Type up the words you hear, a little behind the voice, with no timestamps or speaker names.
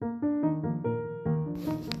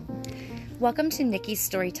Welcome to Nikki's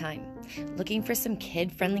Storytime. Looking for some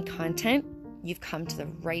kid-friendly content? You've come to the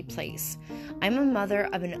right place. I'm a mother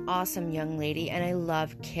of an awesome young lady and I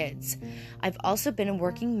love kids. I've also been a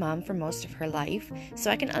working mom for most of her life, so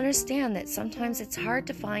I can understand that sometimes it's hard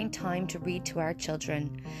to find time to read to our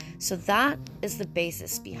children. So that is the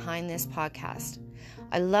basis behind this podcast.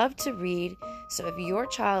 I love to read, so if your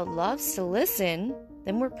child loves to listen,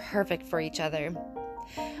 then we're perfect for each other.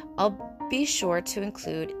 I'll be sure to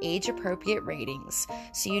include age-appropriate ratings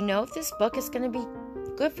so you know if this book is going to be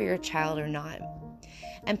good for your child or not.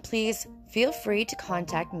 And please feel free to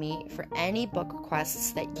contact me for any book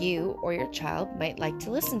requests that you or your child might like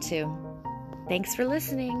to listen to. Thanks for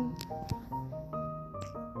listening.